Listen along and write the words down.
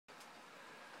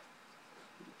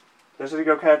This is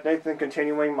Go Cat Nathan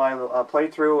continuing my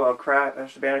playthrough of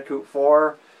Crash Bandicoot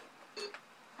 4.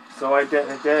 So I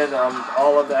did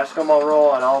all of the Eskimo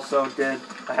roll and also did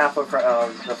a half of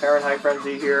the Fahrenheit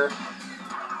Frenzy here.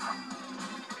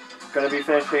 Going to be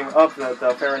finishing up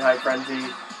the Fahrenheit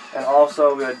Frenzy and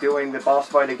also doing the boss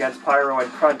fight against Pyro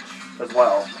and Crunch as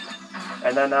well.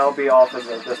 And then that'll be all for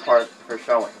this part for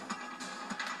showing.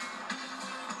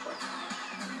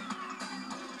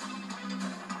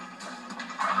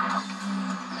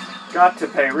 Got to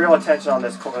pay real attention on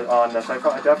this. I'm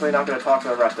definitely not going to talk for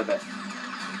the rest of it.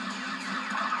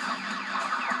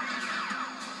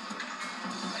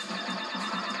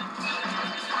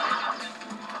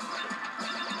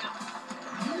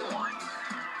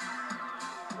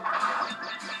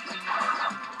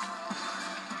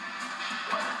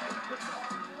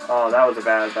 Oh, that was a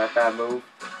bad move.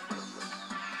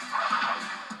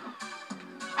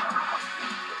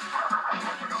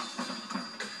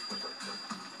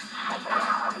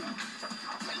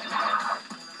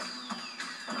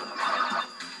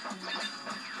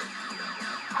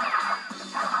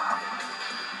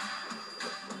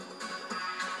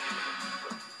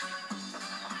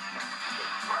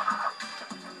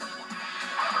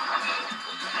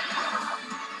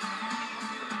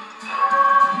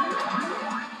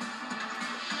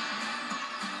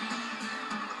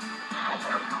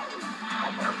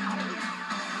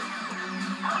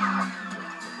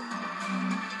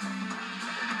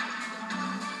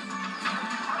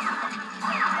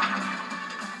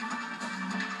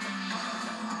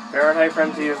 Fahrenheit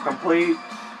Frenzy is complete.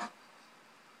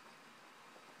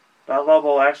 That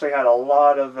level actually had a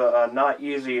lot of not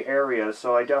easy areas,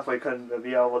 so I definitely couldn't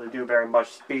be able to do very much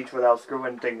speech without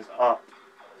screwing things up.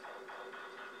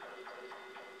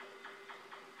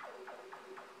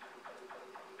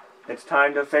 It's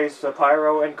time to face the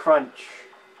Pyro and Crunch.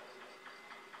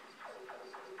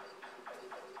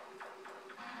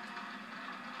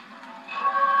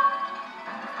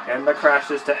 And the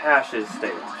Crashes to Ashes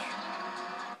stage.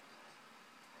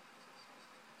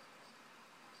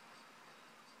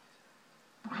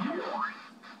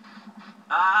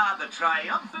 Ah, the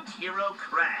triumphant hero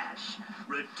Crash,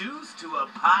 reduced to a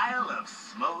pile of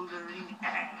smoldering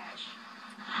ash.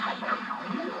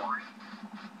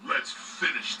 Let's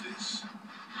finish this.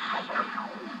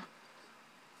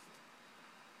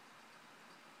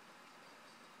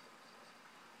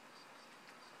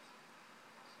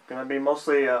 Gonna be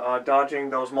mostly dodging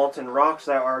those molten rocks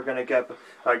that are gonna get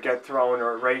thrown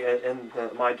or right in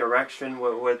my direction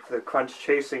with the Crunch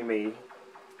chasing me.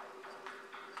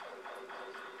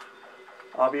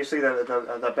 Obviously,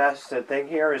 the best thing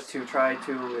here is to try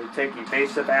to take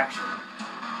evasive action,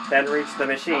 then reach the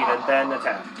machine and then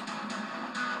attack.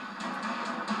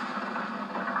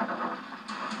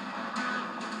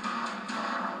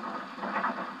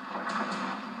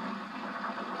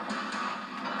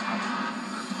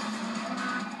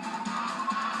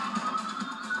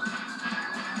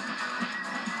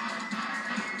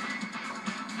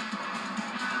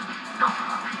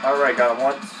 Alright, got him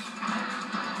once.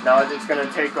 Now it's going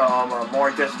to take more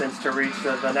distance to reach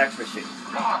the next machine.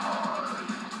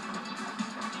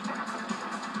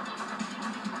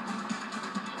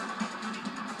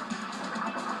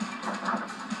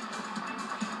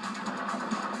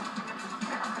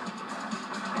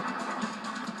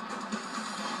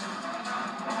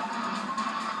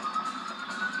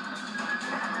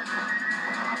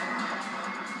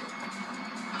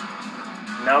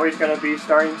 Now he's going to be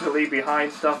starting to leave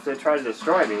behind stuff to try to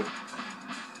destroy me.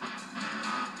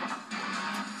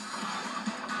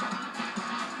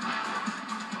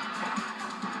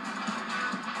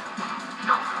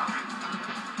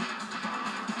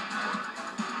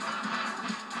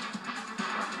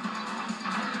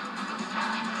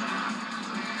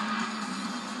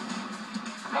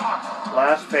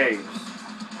 Last phase.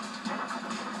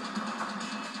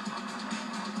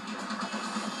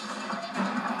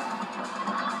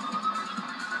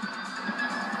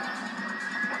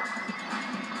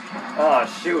 Oh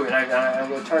shoot,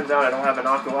 and it turns out I don't have an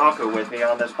Aku Aku with me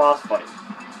on this boss fight.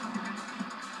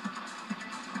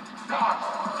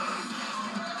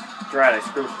 Drat, I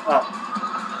screwed up.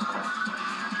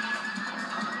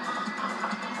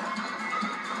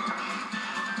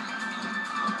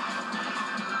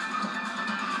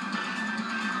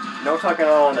 No tucking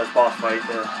at all in this boss fight.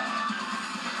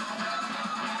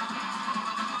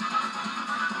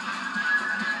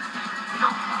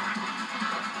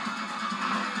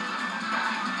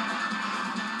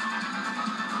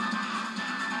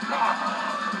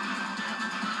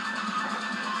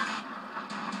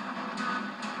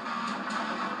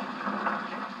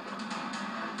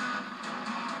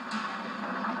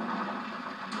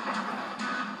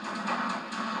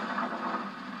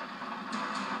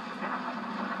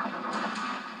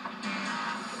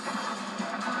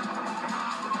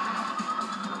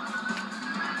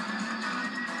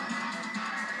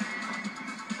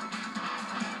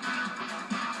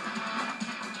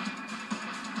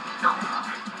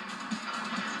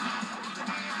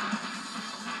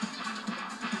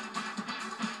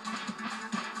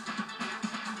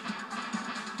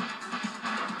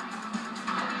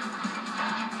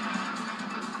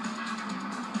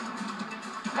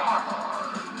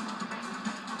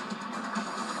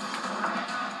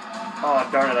 Oh,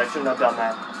 darn it, I shouldn't have done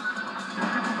that.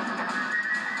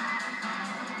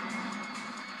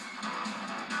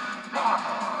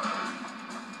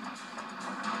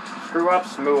 Screw up,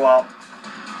 smooth up.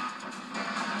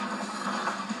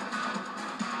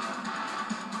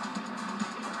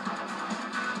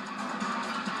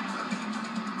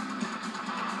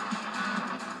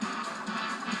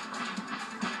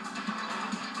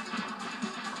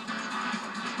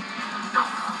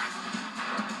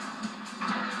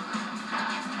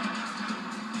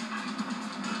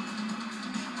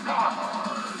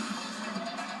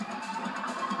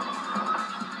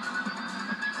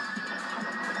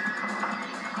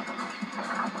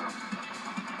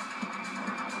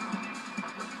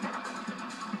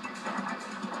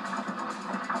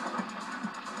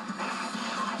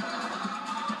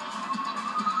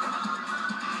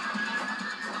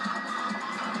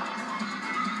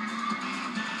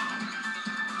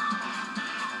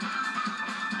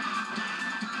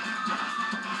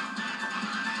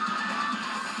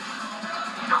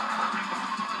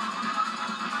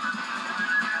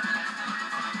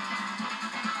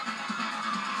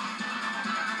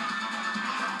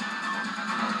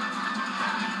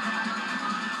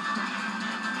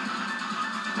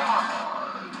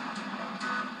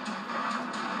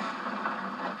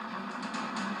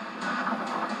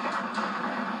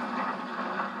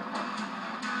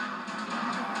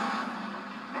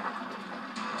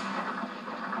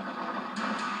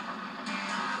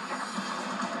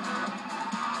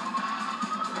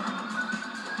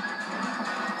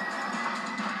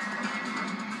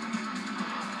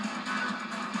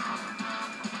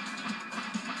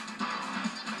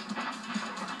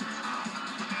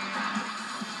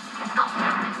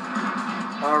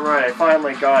 Alright, I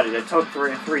finally got it. It took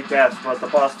three deaths, but the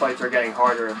boss fights are getting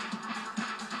harder.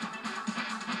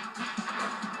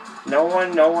 No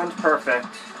one's perfect.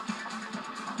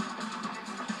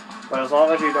 But as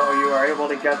long as you are able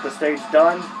to get the stage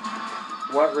done,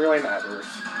 what really matters.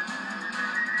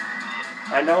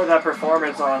 I know that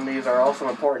performance on these are also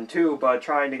important too, but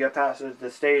trying to get past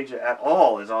the stage at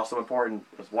all is also important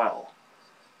as well.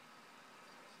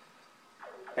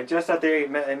 And just at the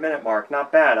 8-minute mark, not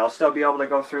bad. I'll still be able to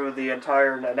go through the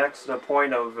entire next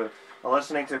point of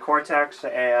listening to Cortex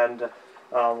and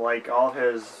like all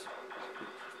his,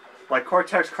 like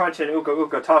Cortex, Crunch, and Uka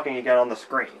Uka talking again on the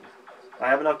screen. I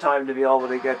have enough time to be able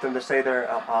to get them to say their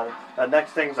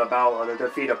next things about the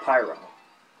defeat of Pyro.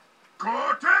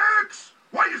 Cortex!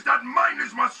 Why is that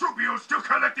mindless Marsupio still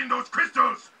collecting those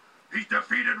crystals? He's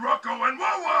defeated Rocco and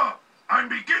Wawa! I'm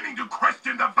beginning to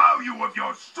question the value of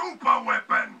your super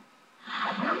weapon!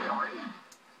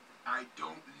 I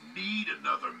don't need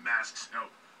another mask's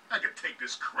help. I could take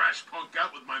this crash punk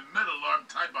out with my metal arm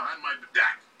tied behind my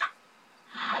back.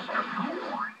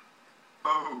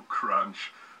 Oh,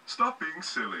 Crunch. Stop being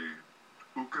silly.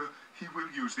 Uka, he will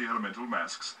use the elemental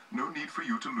masks. No need for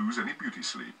you to lose any beauty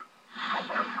sleep.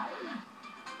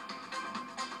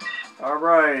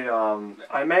 Alright,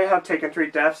 I may have taken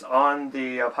 3 deaths on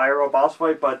the Pyro boss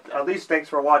fight, but at least thanks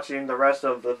for watching the rest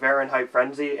of the Fahrenheit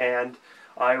Frenzy, and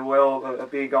I will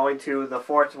be going to the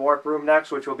 4th Warp Room next,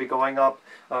 which will be going up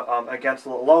against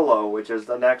Lolo, which is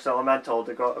the next elemental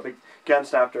to go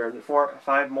against after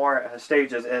 5 more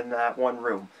stages in that one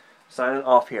room. Signing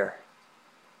off here.